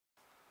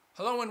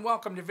Hello and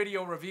welcome to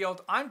Video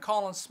Revealed. I'm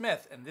Colin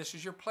Smith and this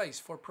is your place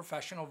for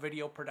professional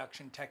video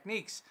production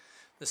techniques.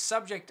 The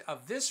subject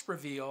of this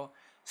reveal,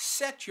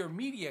 set your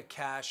media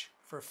cache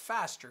for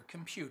faster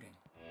computing.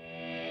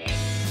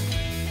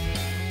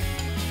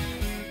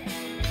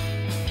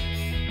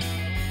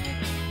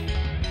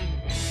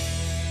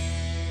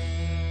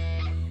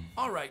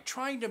 Alright,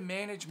 trying to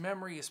manage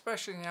memory,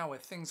 especially now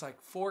with things like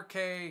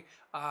 4K,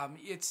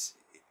 it's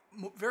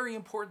very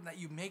important that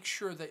you make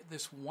sure that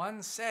this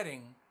one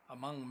setting,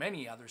 among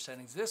many other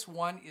settings, this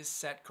one is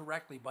set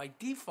correctly. By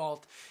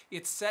default,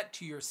 it's set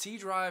to your C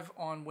drive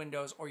on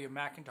Windows or your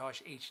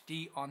Macintosh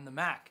HD on the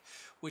Mac,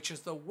 which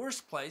is the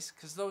worst place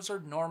because those are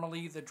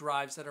normally the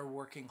drives that are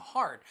working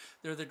hard.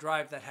 They're the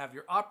drive that have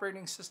your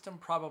operating system,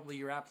 probably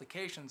your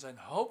applications, and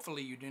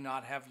hopefully you do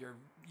not have your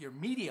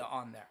media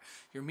on there.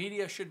 Your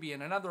media should be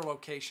in another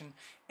location,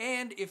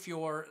 and if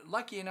you're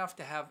lucky enough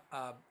to have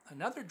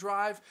another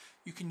drive,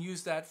 you can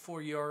use that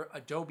for your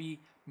Adobe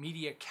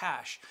media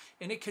cache,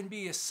 and it can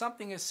be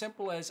something as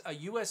simple as a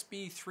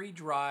USB 3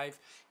 drive.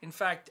 In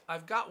fact,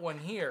 I've got one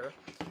here.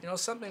 You know,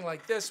 something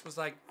like this was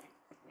like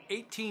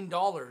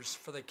 $18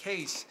 for the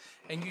case,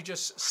 and you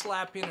just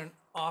slap in an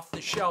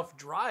off-the-shelf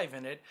drive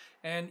in it,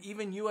 and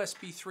even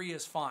USB 3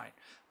 is fine.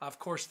 Of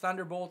course,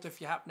 Thunderbolt,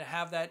 if you happen to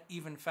have that,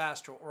 even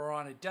faster. Or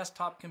on a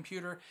desktop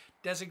computer,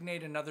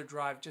 designate another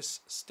drive,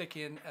 just stick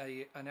in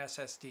an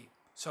SSD.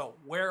 So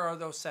where are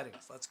those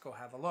settings? Let's go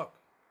have a look.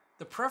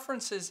 The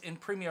preferences in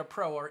Premiere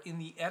Pro are in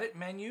the Edit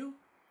menu,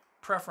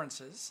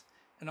 Preferences,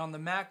 and on the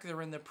Mac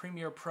they're in the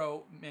Premiere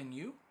Pro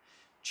menu.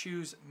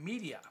 Choose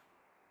Media.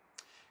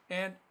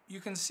 And you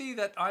can see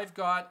that I've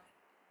got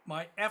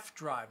my F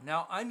drive.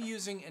 Now I'm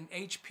using an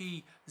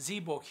HP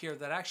ZBook here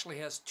that actually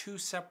has two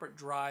separate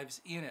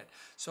drives in it.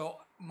 So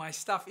my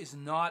stuff is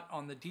not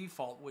on the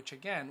default, which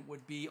again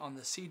would be on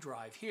the C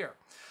drive here.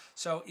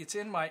 So it's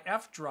in my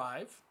F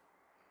drive.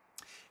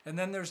 And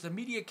then there's the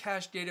media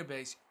cache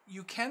database.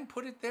 You can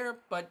put it there,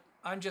 but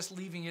I'm just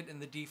leaving it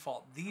in the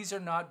default. These are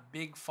not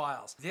big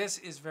files. This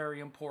is very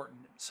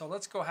important. So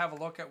let's go have a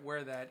look at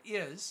where that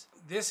is.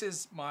 This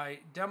is my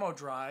demo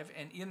drive,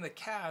 and in the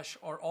cache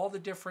are all the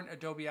different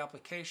Adobe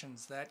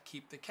applications that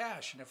keep the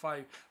cache. And if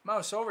I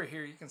mouse over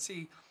here, you can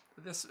see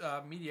this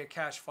media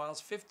cache file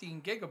is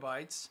 15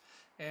 gigabytes.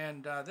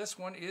 And this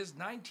one is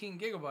 19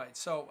 gigabytes.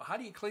 So how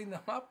do you clean them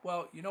up?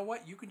 Well, you know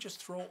what? You can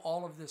just throw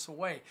all of this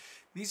away.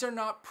 These are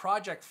not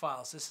project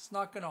files. This is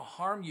not going to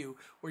harm you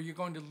where you're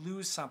going to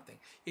lose something.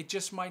 It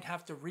just might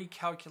have to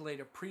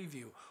recalculate a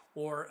preview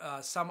or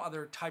some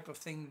other type of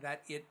thing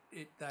that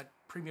that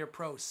Premiere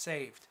Pro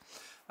saved.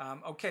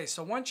 Okay,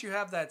 so once you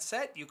have that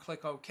set, you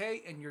click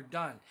OK and you're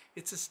done.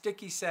 It's a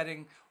sticky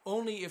setting.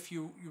 Only if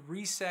you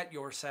reset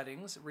your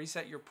settings,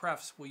 reset your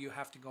prefs, will you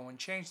have to go and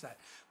change that.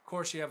 Of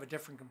course, you have a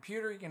different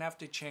computer, you're going to have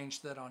to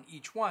change that on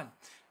each one.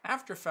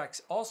 After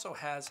Effects also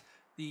has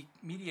the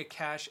media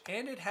cache,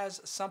 and it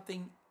has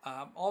something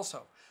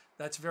also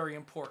that's very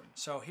important.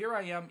 So here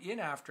I am in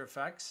After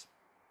Effects,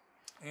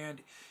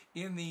 and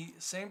in the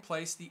same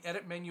place, the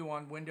Edit menu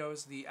on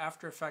Windows, the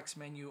After Effects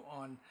menu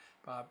on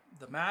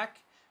the Mac,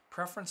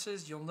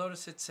 Preferences, you'll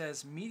notice it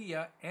says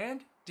Media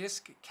and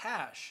Disk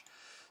Cache.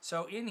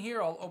 So in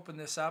here, I'll open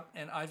this up,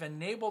 and I've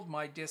enabled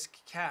my disk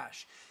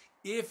cache.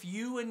 If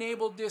you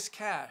enable disk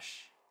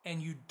cache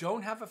and you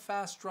don't have a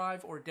fast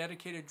drive or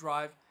dedicated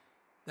drive,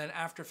 then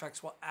After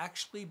Effects will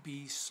actually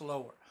be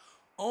slower.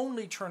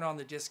 Only turn on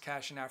the disk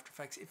cache in After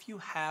Effects if you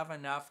have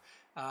enough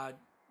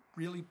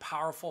really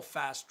powerful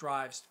fast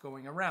drives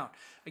going around.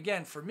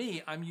 Again, for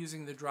me, I'm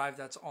using the drive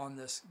that's on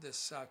this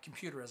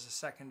computer as a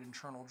second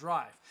internal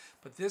drive.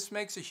 But this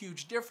makes a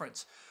huge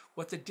difference.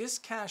 What the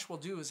disk cache will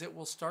do is it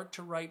will start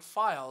to write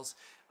files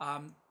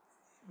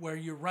where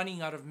you're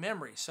running out of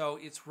memory. So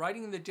it's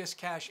writing the disk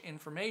cache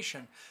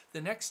information.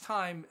 The next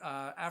time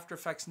After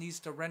Effects needs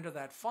to render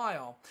that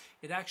file,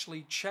 it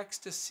actually checks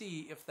to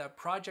see if that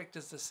project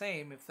is the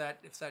same, if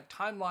that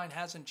timeline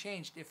hasn't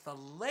changed, if the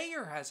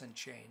layer hasn't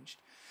changed,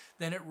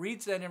 then it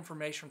reads that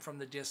information from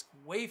the disk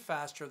way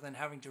faster than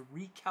having to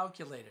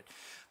recalculate it.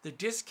 The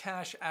disk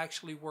cache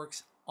actually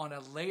works on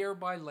a layer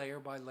by layer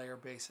by layer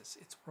basis.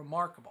 It's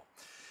remarkable.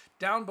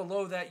 Down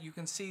below that, you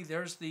can see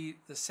there's the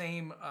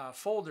same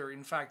folder.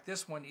 In fact,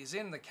 this one is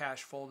in the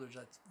cache folder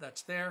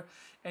that's there.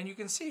 And you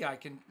can see I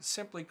can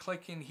simply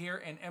click in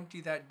here and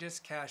empty that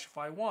disk cache if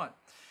I want.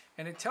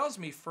 And it tells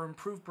me for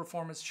improved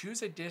performance,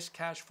 choose a disk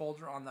cache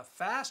folder on the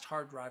fast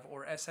hard drive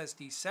or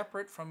SSD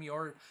separate from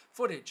your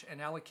footage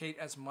and allocate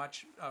as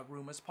much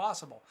room as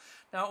possible.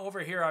 Now over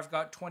here I've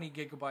got 20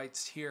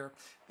 gigabytes here.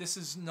 This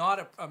is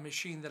not a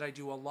machine that I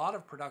do a lot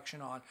of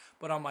production on,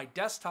 but on my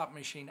desktop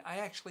machine I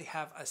actually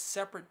have a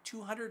separate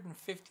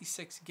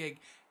 256 gig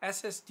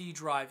SSD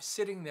drive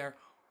sitting there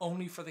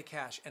only for the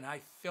cache, and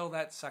I fill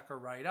that sucker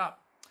right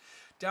up.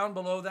 Down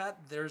below that,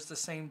 there's the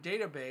same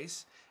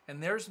database,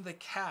 and there's the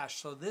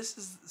cache. So this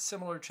is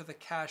similar to the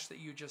cache that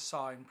you just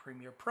saw in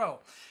Premiere Pro.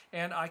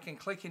 And I can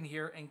click in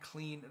here and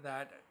clean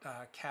that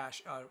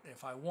cache out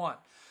if I want.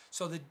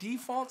 So the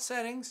default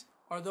settings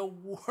are the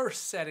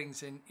worst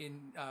settings in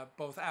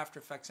both After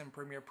Effects and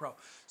Premiere Pro.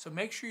 So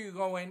make sure you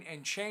go in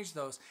and change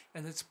those,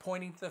 and it's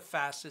pointing to the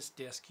fastest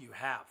disk you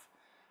have.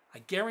 I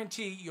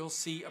guarantee you'll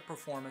see a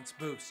performance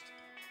boost.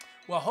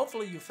 Well,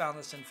 hopefully you found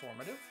this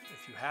informative.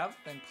 If you have,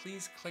 then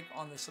please click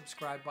on the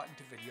subscribe button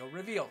to Video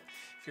Revealed.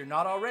 If you're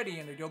not already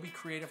an Adobe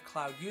Creative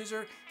Cloud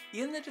user,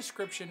 in the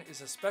description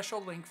is a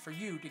special link for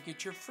you to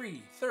get your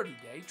free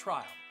 30-day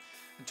trial.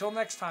 Until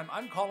next time,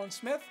 I'm Colin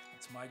Smith.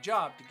 It's my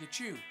job to get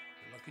you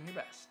looking your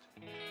best.